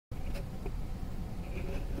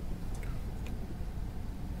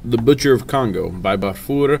The Butcher of Congo by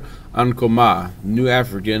Bafur Ankoma, New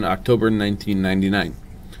African, October 1999.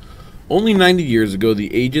 Only 90 years ago,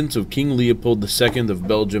 the agents of King Leopold II of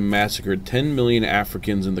Belgium massacred 10 million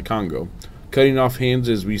Africans in the Congo. Cutting off hands,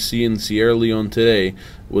 as we see in Sierra Leone today,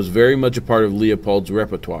 was very much a part of Leopold's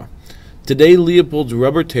repertoire. Today, Leopold's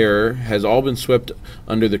rubber terror has all been swept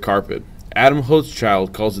under the carpet. Adam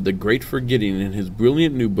Hochschild calls it the Great Forgetting in his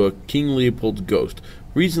brilliant new book, King Leopold's Ghost,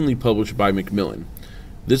 recently published by Macmillan.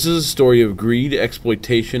 This is a story of greed,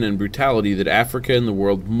 exploitation, and brutality that Africa and the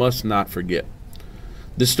world must not forget.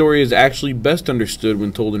 This story is actually best understood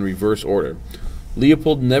when told in reverse order.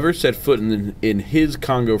 Leopold never set foot in his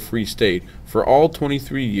Congo Free State. For all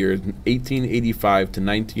 23 years, 1885 to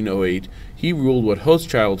 1908, he ruled what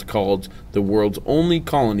Hochschild called the world's only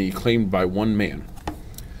colony claimed by one man.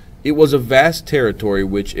 It was a vast territory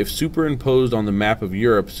which, if superimposed on the map of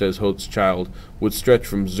Europe, says Hochschild, would stretch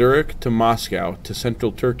from Zurich to Moscow to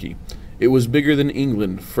central Turkey. It was bigger than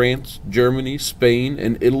England, France, Germany, Spain,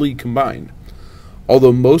 and Italy combined.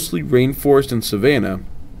 Although mostly rainforest and savanna,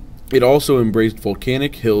 it also embraced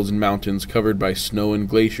volcanic hills and mountains covered by snow and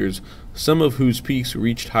glaciers, some of whose peaks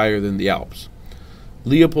reached higher than the Alps.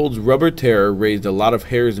 Leopold's rubber terror raised a lot of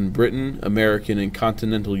hairs in Britain, American, and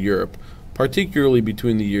continental Europe, particularly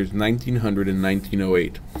between the years 1900 and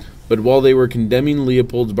 1908. But while they were condemning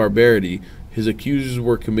Leopold's barbarity, his accusers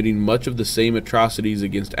were committing much of the same atrocities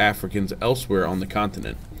against Africans elsewhere on the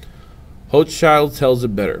continent. Hochschild tells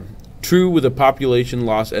it better. True, with a population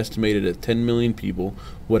loss estimated at 10 million people,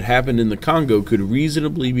 what happened in the Congo could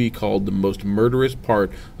reasonably be called the most murderous part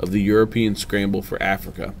of the European scramble for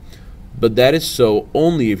Africa. But that is so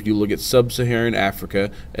only if you look at sub-Saharan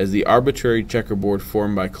Africa as the arbitrary checkerboard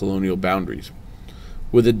formed by colonial boundaries.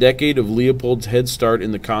 With a decade of Leopold's head start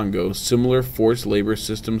in the Congo, similar forced labor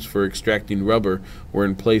systems for extracting rubber were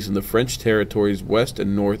in place in the French territories west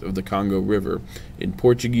and north of the Congo River, in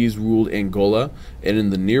Portuguese-ruled Angola, and in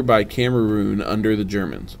the nearby Cameroon under the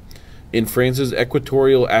Germans. In France's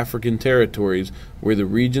equatorial African territories, where the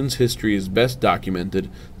region's history is best documented,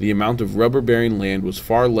 the amount of rubber-bearing land was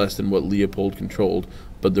far less than what Leopold controlled,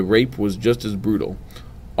 but the rape was just as brutal.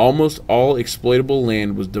 Almost all exploitable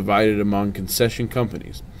land was divided among concession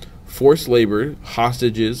companies. Forced labor,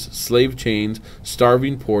 hostages, slave chains,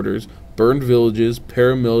 starving porters, burned villages,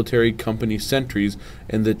 paramilitary company sentries,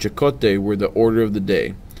 and the chicote were the order of the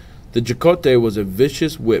day. The chicote was a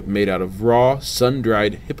vicious whip made out of raw,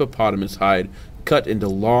 sun-dried hippopotamus hide cut into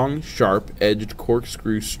long, sharp-edged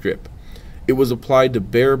corkscrew strip. It was applied to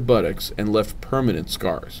bare buttocks and left permanent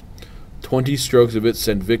scars. 20 strokes of it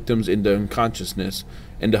sent victims into unconsciousness,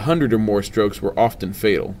 and 100 or more strokes were often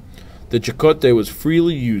fatal. The chicote was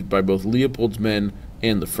freely used by both Leopold's men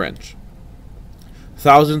and the French.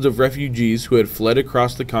 Thousands of refugees who had fled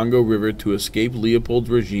across the Congo River to escape Leopold's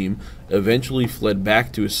regime eventually fled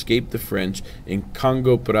back to escape the French in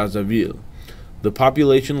Congo-Brazzaville. The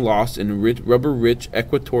population lost in rubber-rich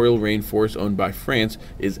equatorial rainforest owned by France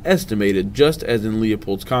is estimated, just as in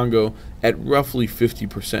Leopold's Congo, at roughly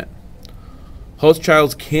 50%.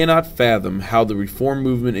 Hochschild cannot fathom how the reform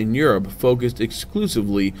movement in Europe focused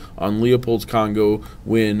exclusively on Leopold's Congo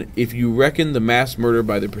when, if you reckon the mass murder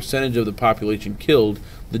by the percentage of the population killed,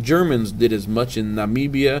 the Germans did as much in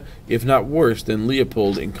Namibia, if not worse, than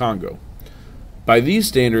Leopold in Congo. By these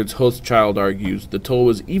standards, Hochschild argues, the toll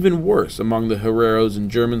was even worse among the Hereros in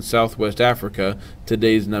German Southwest Africa,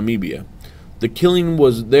 today's Namibia. The killing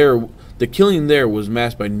there was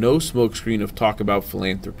masked by no smokescreen of talk about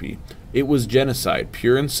philanthropy. It was genocide,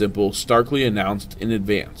 pure and simple, starkly announced in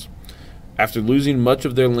advance. After losing much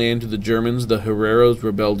of their land to the Germans, the Hereros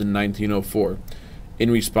rebelled in 1904.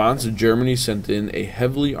 In response, Germany sent in a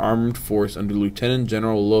heavily armed force under Lieutenant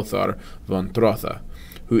General Lothar von Trotha,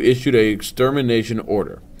 who issued an extermination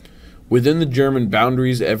order. Within the German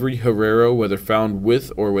boundaries, every Herero, whether found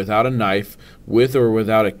with or without a knife, with or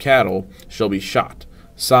without a cattle, shall be shot.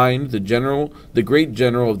 Signed, the great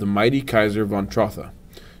general of the mighty Kaiser von Trotha.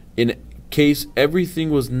 In case everything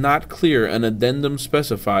was not clear, an addendum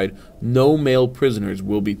specified, no male prisoners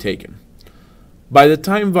will be taken. By the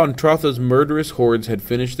time von Trotha's murderous hordes had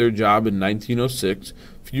finished their job in 1906,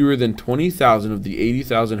 fewer than 20,000 of the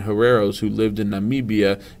 80,000 Hereros who lived in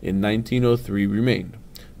Namibia in 1903 remained.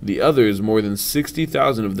 The others, more than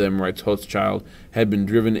 60,000 of them, writes Hochschild, had been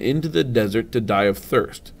driven into the desert to die of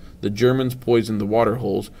thirst. The Germans poisoned the water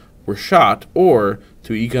holes, were shot, or,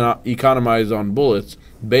 to economize on bullets,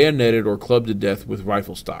 bayoneted or clubbed to death with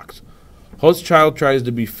rifle stocks. Hochschild tries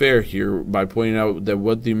to be fair here by pointing out that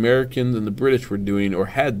what the Americans and the British were doing or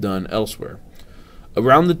had done elsewhere.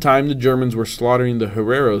 Around the time the Germans were slaughtering the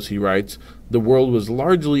Herreros, he writes, the world was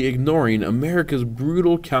largely ignoring America's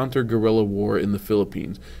brutal counter-guerrilla war in the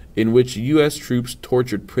Philippines, in which U.S. troops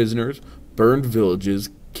tortured prisoners, burned villages,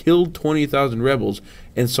 killed 20,000 rebels,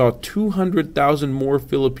 and saw 200,000 more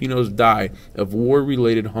Filipinos die of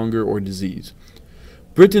war-related hunger or disease.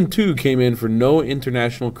 Britain, too, came in for no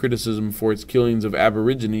international criticism for its killings of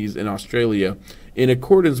Aborigines in Australia, in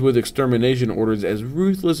accordance with extermination orders as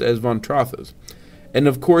ruthless as von Trotha's. And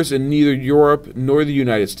of course, in neither Europe nor the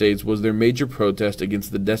United States was there major protest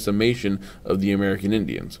against the decimation of the American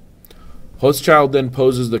Indians. Hochschild then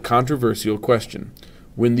poses the controversial question: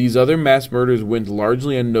 when these other mass murders went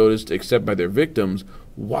largely unnoticed except by their victims,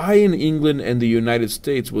 why in England and the United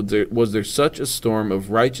States was there such a storm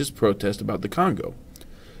of righteous protest about the Congo?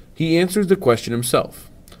 He answers the question himself.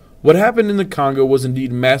 What happened in the Congo was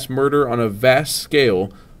indeed mass murder on a vast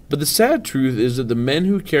scale, but the sad truth is that the men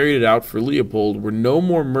who carried it out for Leopold were no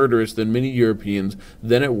more murderous than many Europeans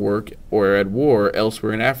then at work or at war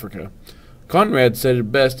elsewhere in Africa. Conrad said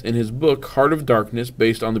it best in his book Heart of Darkness,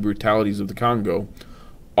 based on the brutalities of the Congo.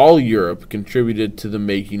 All Europe contributed to the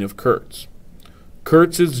making of Kurtz.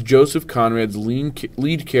 Kurtz is Joseph Conrad's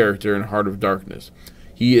lead character in Heart of Darkness.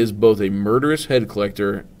 He is both a murderous head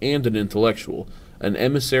collector and an intellectual, an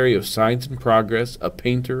emissary of science and progress, a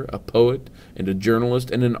painter, a poet, and a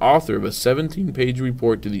journalist, and an author of a 17-page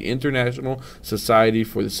report to the International Society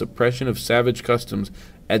for the Suppression of Savage Customs,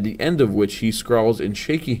 at the end of which he scrawls in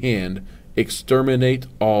shaky hand, "Exterminate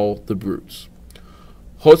all the brutes."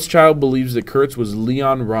 Hochschild believes that Kurtz was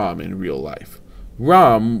Leon Rahm in real life.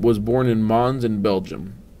 Rahm was born in Mons in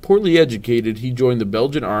Belgium. Poorly educated, he joined the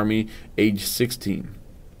Belgian army aged 16.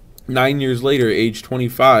 9 years later, aged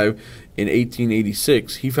 25, in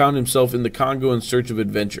 1886, he found himself in the Congo in search of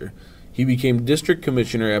adventure. He became district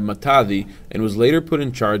commissioner at Matadi and was later put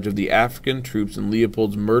in charge of the African troops in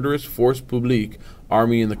Leopold's murderous Force Publique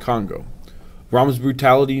army in the Congo. Rahm's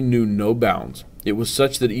brutality knew no bounds. It was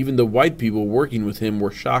such that even the white people working with him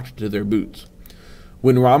were shocked to their boots.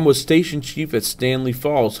 When Rahm was station chief at Stanley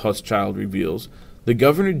Falls, Hochschild reveals, the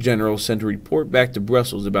Governor-General sent a report back to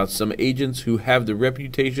Brussels about some agents who have the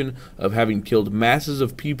reputation of having killed masses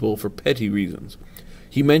of people for petty reasons.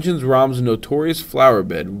 He mentions Rahm's notorious flower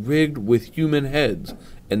bed rigged with human heads,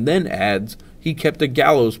 and then adds he kept a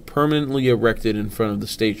gallows permanently erected in front of the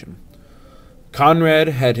station. Conrad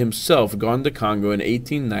had himself gone to Congo in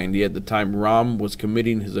 1890 at the time Rahm was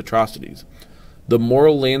committing his atrocities. The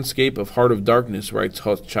moral landscape of Heart of Darkness, writes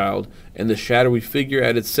Hochschild, and the shadowy figure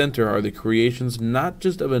at its center are the creations not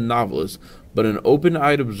just of a novelist, but an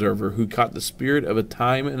open-eyed observer who caught the spirit of a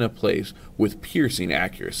time and a place with piercing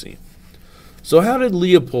accuracy. So how did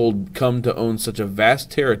Leopold come to own such a vast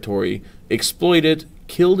territory, exploit it,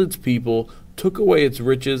 killed its people, took away its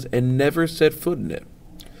riches, and never set foot in it?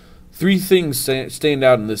 Three things stand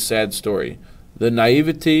out in this sad story: the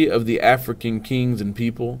naivety of the African kings and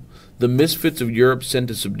people, the misfits of Europe sent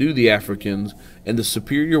to subdue the Africans, and the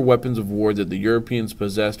superior weapons of war that the Europeans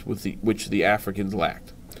possessed which the Africans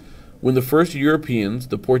lacked. When the first Europeans,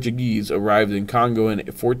 the Portuguese, arrived in Congo in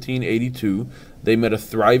 1482, they met a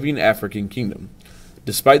thriving African kingdom.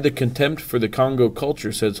 Despite the contempt for the Congo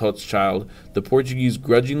culture, says Hochschild, the Portuguese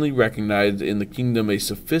grudgingly recognized in the kingdom a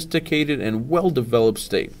sophisticated and well-developed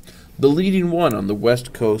state, the leading one on the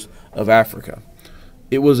west coast of Africa.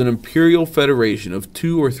 It was an imperial federation of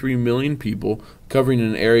 2 or 3 million people covering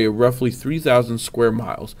an area roughly 3,000 square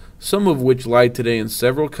miles, some of which lie today in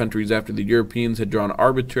several countries after the Europeans had drawn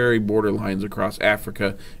arbitrary border lines across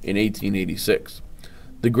Africa in 1886.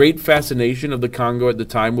 The great fascination of the Congo at the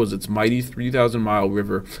time was its mighty 3,000-mile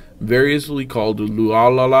river, variously called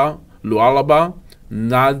Lualaba,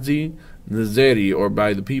 Nazi, Nzeri, or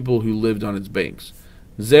by the people who lived on its banks.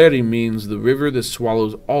 Zeri means the river that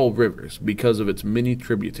swallows all rivers because of its many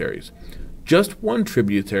tributaries. Just one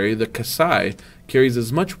tributary, the Kasai, carries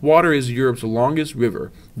as much water as Europe's longest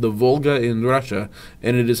river, the Volga in Russia,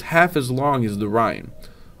 and it is half as long as the Rhine.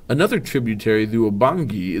 Another tributary, the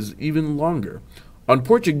Ubangi, is even longer. On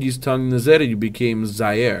Portuguese tongue, Nzeri became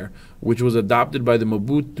Zaire, which was adopted by the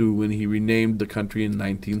Mobutu when he renamed the country in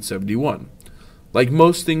 1971. Like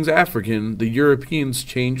most things African, the Europeans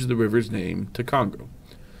changed the river's name to Congo.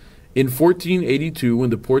 In 1482,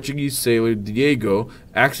 when the Portuguese sailor Diego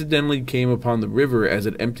accidentally came upon the river as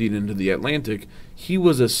it emptied into the Atlantic, he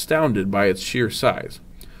was astounded by its sheer size.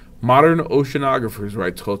 Modern oceanographers,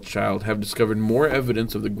 writes Hochschild, have discovered more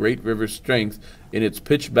evidence of the great river's strength in its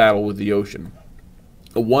pitched battle with the ocean.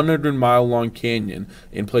 A 100-mile-long canyon,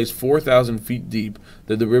 in place 4,000 feet deep,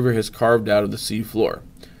 that the river has carved out of the sea floor.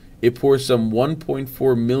 It pours some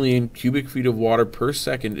 1.4 million cubic feet of water per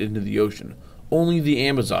second into the ocean. Only the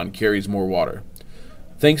Amazon carries more water.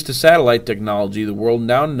 Thanks to satellite technology, the world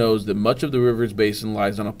now knows that much of the river's basin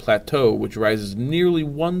lies on a plateau which rises nearly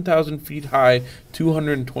 1,000 feet high,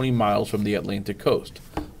 220 miles from the Atlantic coast.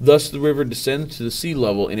 Thus, the river descends to the sea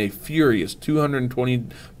level in a furious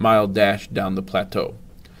 220-mile dash down the plateau.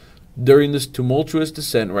 During this tumultuous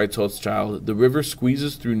descent, writes Hochschild, the river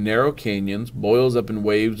squeezes through narrow canyons, boils up in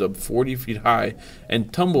waves of 40 feet high,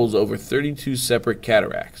 and tumbles over 32 separate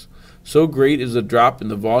cataracts. So great is the drop in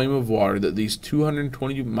the volume of water that these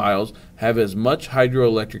 220 miles have as much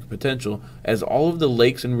hydroelectric potential as all of the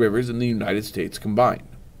lakes and rivers in the United States combined.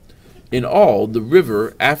 In all, the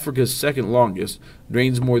river, Africa's second longest,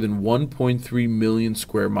 drains more than 1.3 million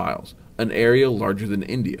square miles, an area larger than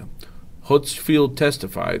India. Hochschild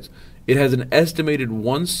testifies, it has an estimated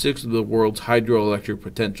 1/6 of the world's hydroelectric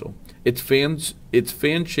potential. Its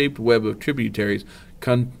fan-shaped web of tributaries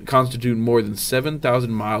constitute more than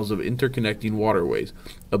 7,000 miles of interconnecting waterways,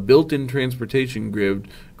 a built-in transportation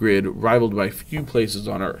grid rivaled by few places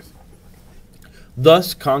on Earth.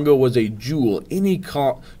 Thus, Congo was a jewel any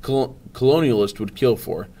colonialist would kill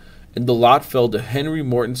for, and the lot fell to Henry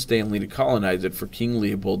Morton Stanley to colonize it for King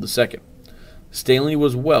Leopold II. Stanley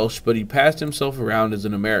was Welsh, but he passed himself around as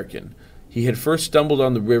an American. He had first stumbled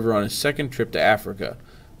on the river on his second trip to Africa.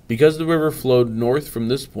 Because the river flowed north from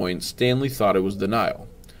this point, Stanley thought it was the Nile.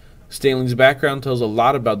 Stanley's background tells a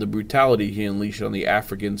lot about the brutality he unleashed on the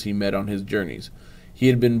Africans he met on his journeys. He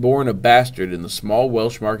had been born a bastard in the small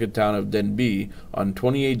Welsh market town of Denbigh on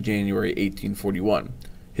 28 January 1841.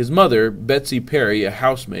 His mother, Betsy Perry, a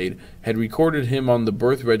housemaid, had recorded him on the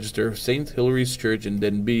birth register of St. Hilary's Church in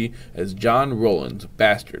Denbigh as John Rowlands,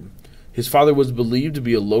 bastard. His father was believed to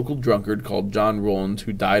be a local drunkard called John Rowlands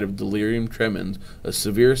who died of delirium tremens, a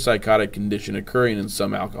severe psychotic condition occurring in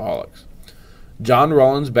some alcoholics. John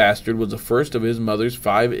Rowlands, bastard, was the first of his mother's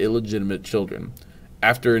 5 illegitimate children.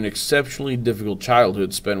 After an exceptionally difficult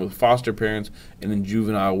childhood spent with foster parents and in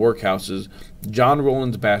juvenile workhouses, John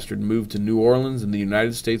Rowlands Bastard moved to New Orleans in the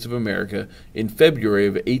United States of America in February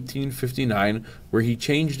of 1859, where he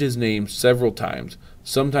changed his name several times,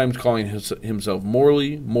 sometimes calling himself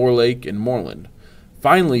Morley, Morlake, and Moreland.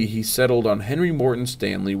 Finally, he settled on Henry Morton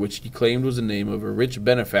Stanley, which he claimed was the name of a rich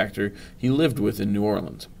benefactor he lived with in New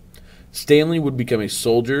Orleans. Stanley would become a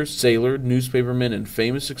soldier, sailor, newspaperman, and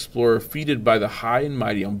famous explorer feted by the high and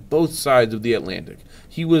mighty on both sides of the Atlantic.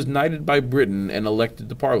 He was knighted by Britain and elected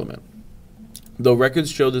to Parliament. Though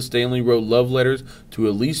records show that Stanley wrote love letters to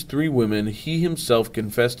at least 3 women, he himself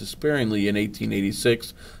confessed despairingly in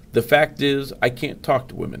 1886, "The fact is, I can't talk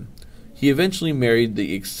to women." He eventually married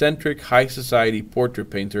the eccentric high society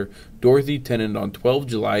portrait painter Dorothy Tennant on 12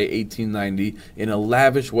 July 1890 in a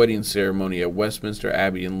lavish wedding ceremony at Westminster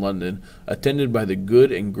Abbey in London, attended by the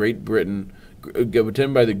good and great of Britain,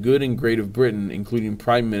 including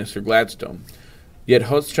Prime Minister Gladstone. Yet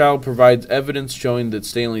Hochschild provides evidence showing that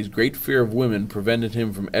Stanley's great fear of women prevented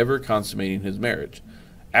him from ever consummating his marriage.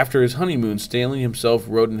 After his honeymoon, Stanley himself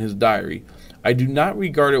wrote in his diary, "I do not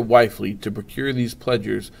regard it wifely to procure these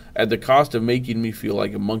pleasures at the cost of making me feel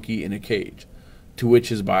like a monkey in a cage." To which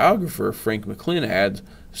his biographer, Frank McClinn, adds,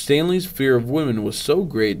 Stanley's fear of women was so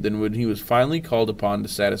great that when he was finally called upon to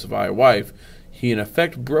satisfy a wife, he in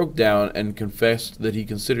effect broke down and confessed that he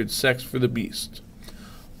considered sex for the beast.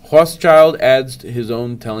 Hochschild adds his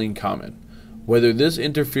own telling comment. Whether this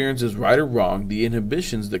interference is right or wrong, the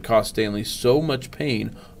inhibitions that caused Stanley so much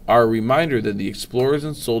pain are a reminder that the explorers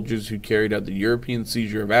and soldiers who carried out the European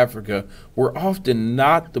seizure of Africa were often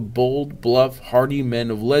not the bold, bluff, hardy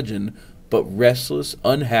men of legend, but restless,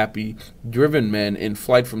 unhappy, driven men in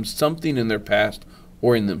flight from something in their past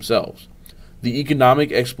or in themselves. The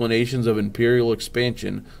economic explanations of imperial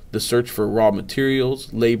expansion, the search for raw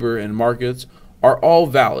materials, labor, and markets, are all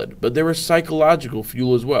valid, but there is psychological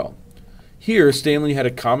fuel as well. Here, Stanley had a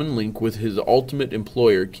common link with his ultimate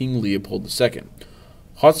employer, King Leopold II.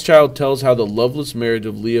 Hochschild tells how the loveless marriage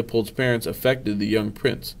of Leopold's parents affected the young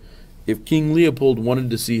prince. If King Leopold wanted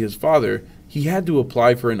to see his father, he had to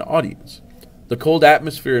apply for an audience. The cold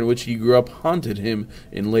atmosphere in which he grew up haunted him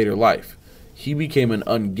in later life. He became an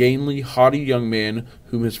ungainly, haughty young man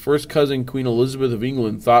whom his first cousin, Queen Elizabeth of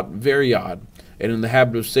England, thought very odd, and in the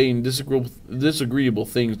habit of saying disagreeable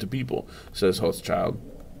things to people, says Hochschild.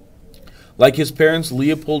 Like his parents,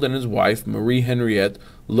 Leopold and his wife, Marie Henriette,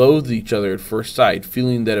 loathed each other at first sight,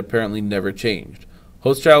 feeling that apparently never changed.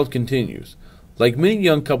 Hochschild continues, like many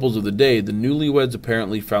young couples of the day, the newlyweds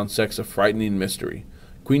apparently found sex a frightening mystery.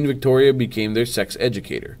 Queen Victoria became their sex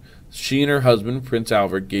educator. She and her husband, Prince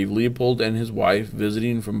Albert, gave Leopold and his wife,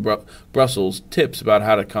 visiting from Brussels, tips about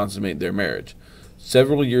how to consummate their marriage.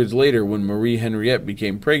 Several years later, when Marie Henriette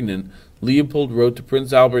became pregnant, Leopold wrote to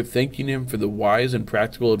Prince Albert thanking him for the wise and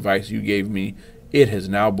practical advice you gave me. It has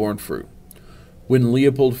now borne fruit. When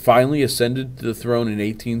Leopold finally ascended to the throne in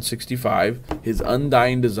 1865, his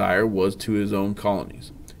undying desire was to his own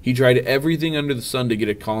colonies. He tried everything under the sun to get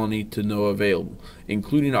a colony to no avail,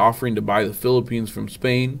 including offering to buy the Philippines from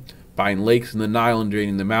Spain, buying lakes in the Nile and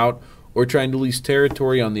draining them out, or trying to lease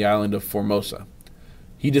territory on the island of Formosa.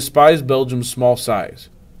 He despised Belgium's small size.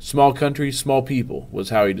 Small country, small people was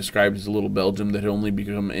how he described his little Belgium that had only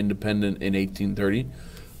become independent in 1830.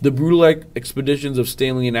 The brutal expeditions of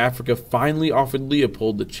Stanley in Africa finally offered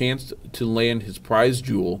Leopold the chance to land his prized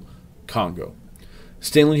jewel, Congo.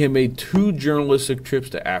 Stanley had made 2 journalistic trips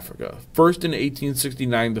to Africa, first in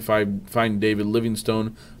 1869 to find David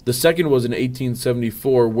Livingstone. The second was in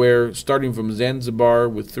 1874, where, starting from Zanzibar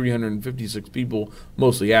with 356 people,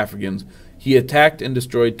 mostly Africans, he attacked and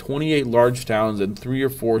destroyed 28 large towns and 3 or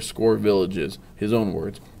 4 score villages, his own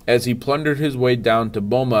words, as he plundered his way down to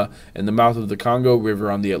Boma and the mouth of the Congo River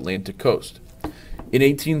on the Atlantic coast. In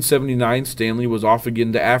 1879, Stanley was off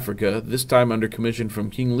again to Africa, this time under commission from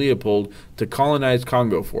King Leopold to colonize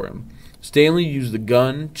Congo for him. Stanley used the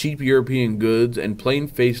gun, cheap European goods, and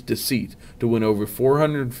plain-faced deceit to win over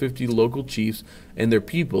 450 local chiefs and their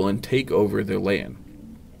people and take over their land.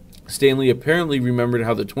 Stanley apparently remembered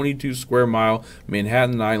how the 22-square-mile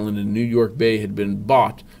Manhattan Island in New York Bay had been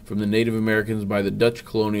bought from the Native Americans by the Dutch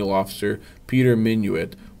colonial officer Peter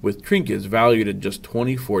Minuit, with trinkets valued at just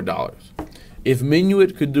 $24. If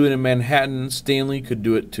Minuit could do it in Manhattan, Stanley could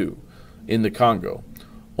do it too, in the Congo.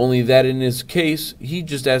 Only that in his case, he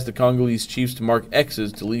just asked the Congolese chiefs to mark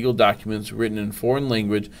X's to legal documents written in foreign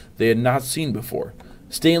language they had not seen before.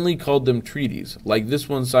 Stanley called them treaties, like this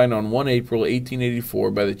one signed on 1 April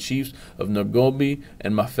 1884 by the chiefs of Ngombe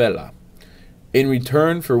and Mafela. In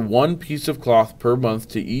return for 1 piece of cloth per month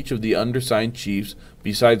to each of the undersigned chiefs,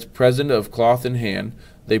 besides present of cloth in hand,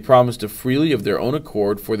 they promised to freely of their own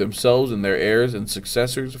accord, for themselves and their heirs and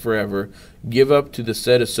successors forever, give up to the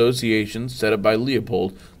said association set up by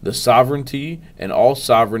Leopold the sovereignty and all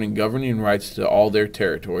sovereign and governing rights to all their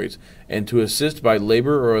territories, and to assist by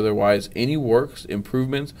labor or otherwise any works,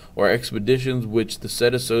 improvements, or expeditions which the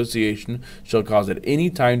said association shall cause at any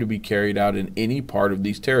time to be carried out in any part of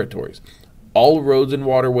these territories. All roads and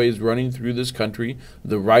waterways running through this country,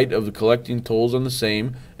 the right of collecting tolls on the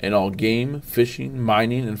same, and all game, fishing,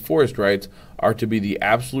 mining, and forest rights are to be the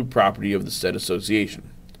absolute property of the said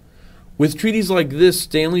association. With treaties like this,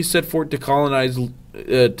 Stanley set forth to colonize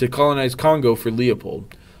Congo for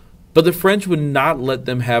Leopold. But the French would not let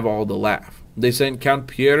them have all the laugh. They sent Count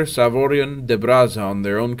Pierre Savorin de Brazza on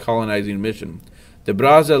their own colonizing mission. De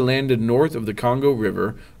Brazza landed north of the Congo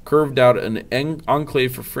River, curved out an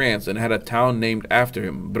enclave for France, and had a town named after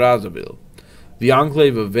him, Brazzaville. The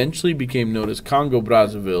enclave eventually became known as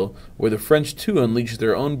Congo-Brazzaville, where the French too unleashed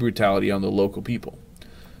their own brutality on the local people.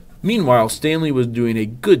 Meanwhile, Stanley was doing a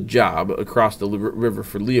good job across the river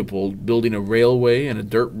for Leopold, building a railway and a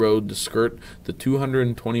dirt road to skirt the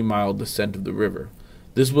 220-mile descent of the river.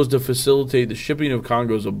 This was to facilitate the shipping of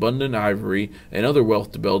Congo's abundant ivory and other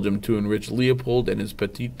wealth to Belgium to enrich Leopold and his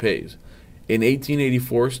petit pays. In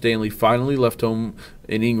 1884, Stanley finally left home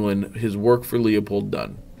in England, his work for Leopold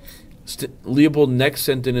done. Leopold next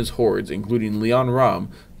sent in his hordes, including Leon Ram,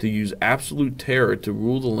 to use absolute terror to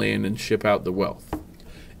rule the land and ship out the wealth.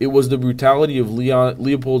 It was the brutality of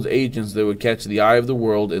Leopold's agents that would catch the eye of the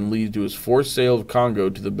world and lead to his forced sale of Congo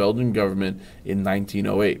to the Belgian government in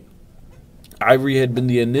 1908. Ivory had been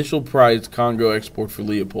the initial prized Congo export for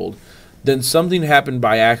Leopold. Then something happened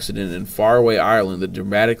by accident in faraway Ireland that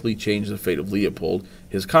dramatically changed the fate of Leopold,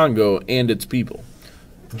 his Congo, and its people.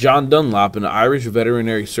 John Dunlop, an Irish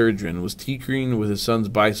veterinary surgeon, was tinkering with his son's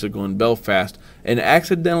bicycle in Belfast and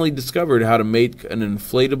accidentally discovered how to make an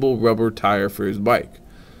inflatable rubber tire for his bike.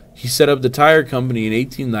 He set up the tire company in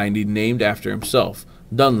 1890 named after himself,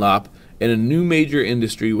 Dunlop, and a new major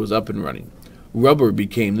industry was up and running. Rubber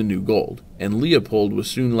became the new gold, and Leopold was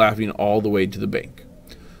soon laughing all the way to the bank.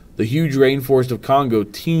 The huge rainforest of Congo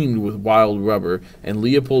teemed with wild rubber, and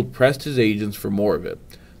Leopold pressed his agents for more of it.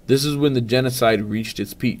 This is when the genocide reached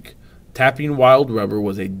its peak. Tapping wild rubber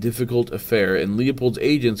was a difficult affair, and Leopold's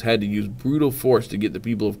agents had to use brutal force to get the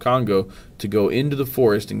people of Congo to go into the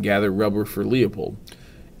forest and gather rubber for Leopold.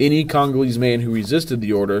 Any Congolese man who resisted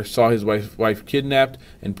the order saw his wife kidnapped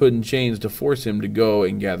and put in chains to force him to go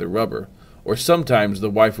and gather rubber. Or sometimes the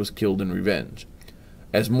wife was killed in revenge.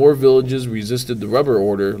 As more villages resisted the rubber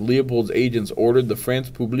order, Leopold's agents ordered the France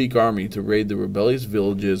Publique Army to raid the rebellious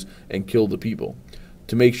villages and kill the people.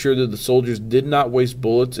 To make sure that the soldiers did not waste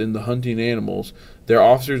bullets in the hunting animals, their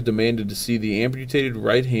officers demanded to see the amputated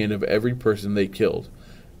right hand of every person they killed.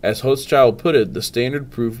 As Hochschild put it, the standard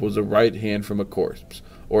proof was a right hand from a corpse,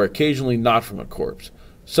 or occasionally not from a corpse.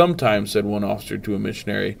 Sometimes, said one officer to a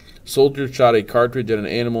missionary, soldiers shot a cartridge at an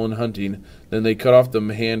animal in hunting, then they cut off the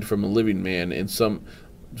hand from a living man. In some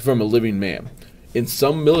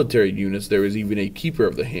military units there was even a keeper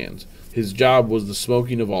of the hands. His job was the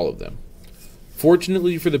smoking of all of them.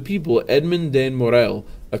 Fortunately for the people, Edmond den Morel,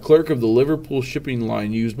 a clerk of the Liverpool shipping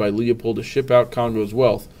line used by Leopold to ship out Congo's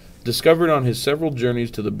wealth, discovered on his several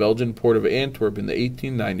journeys to the Belgian port of Antwerp in the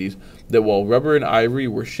 1890s that while rubber and ivory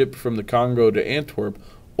were shipped from the Congo to Antwerp,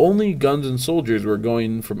 only guns and soldiers were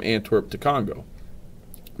going from Antwerp to Congo.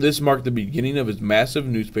 This marked the beginning of his massive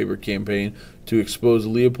newspaper campaign to expose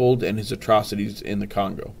Leopold and his atrocities in the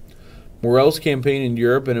Congo. Morel's campaign in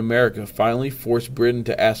Europe and America finally forced Britain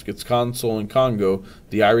to ask its consul in Congo,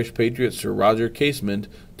 the Irish patriot Sir Roger Casement,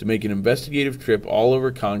 to make an investigative trip all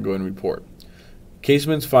over Congo and report.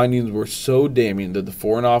 Casement's findings were so damning that the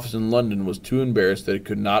Foreign Office in London was too embarrassed that it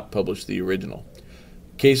could not publish the original.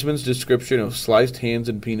 Casement's description of sliced hands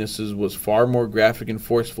and penises was far more graphic and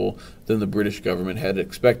forceful than the British government had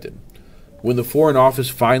expected. When the Foreign Office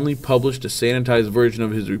finally published a sanitized version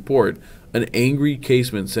of his report, an angry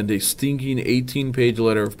Casement sent a stinking 18-page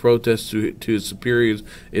letter of protest to his superiors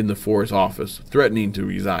in the Foreign Office, threatening to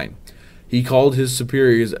resign. He called his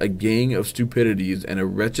superiors a gang of stupidities and a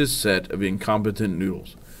wretched set of incompetent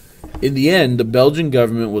noodles. In the end, the Belgian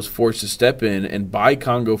government was forced to step in and buy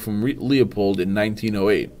Congo from Leopold in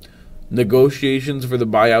 1908. Negotiations for the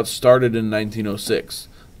buyout started in 1906.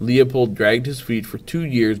 Leopold dragged his feet for 2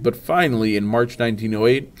 years, but finally, in March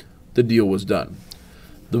 1908, the deal was done.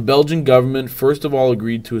 The Belgian government first of all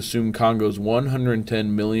agreed to assume Congo's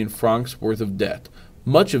 110 million francs worth of debt,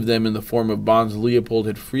 much of them in the form of bonds Leopold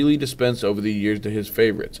had freely dispensed over the years to his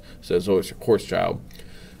favorites, says Hochschild.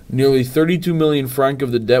 Nearly 32 million francs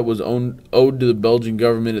of the debt was owed to the Belgian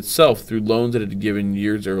government itself through loans it had given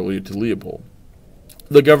years earlier to Leopold.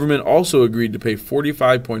 The government also agreed to pay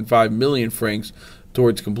 45.5 million francs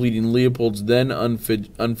towards completing Leopold's then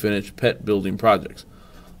unfinished pet building projects.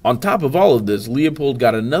 On top of all of this, Leopold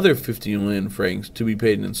got another 50 million francs to be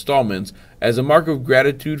paid in installments as a mark of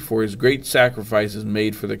gratitude for his great sacrifices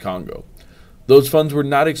made for the Congo. Those funds were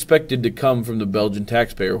not expected to come from the Belgian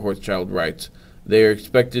taxpayer, Hochschild writes. They are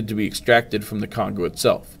expected to be extracted from the Congo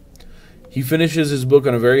itself. He finishes his book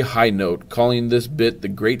on a very high note, calling this bit the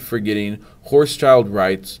Great Forgetting. Hochschild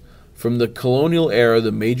writes, "From the colonial era,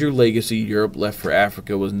 the major legacy Europe left for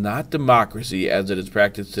Africa was not democracy as it is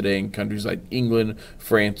practiced today in countries like England,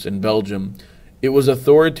 France, and Belgium. It was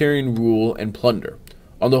authoritarian rule and plunder.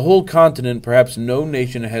 On the whole continent, perhaps no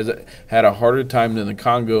nation has had a harder time than the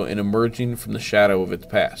Congo in emerging from the shadow of its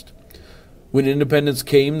past. When independence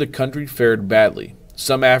came, the country fared badly.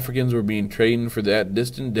 Some Africans were being trained for that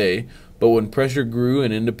distant day, but when pressure grew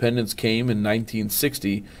and independence came in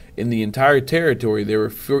 1960, in the entire territory there were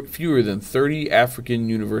fewer than 30 African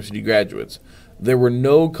university graduates. There were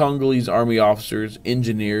no Congolese army officers,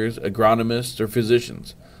 engineers, agronomists, or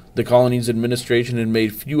physicians. The colony's administration had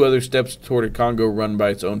made few other steps toward a Congo run by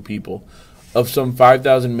its own people. Of some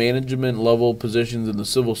 5,000 management-level positions in the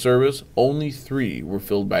civil service, only 3 were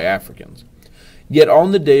filled by Africans. Yet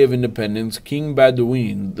on the day of independence, King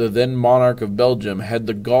Baudouin, the then monarch of Belgium, had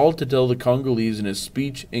the gall to tell the Congolese in his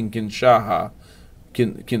speech in Kinshasa,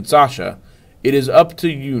 "It is up to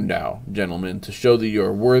you now, gentlemen, to show that you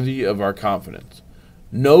are worthy of our confidence.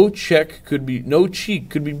 No cheek could be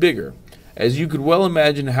bigger, as you could well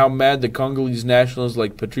imagine how mad the Congolese nationalists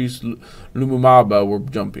like Patrice Lumumba were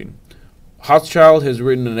jumping. Hochschild has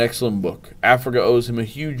written an excellent book. Africa owes him a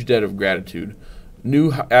huge debt of gratitude.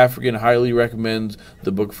 New African highly recommends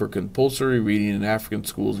the book for compulsory reading in African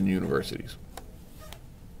schools and universities."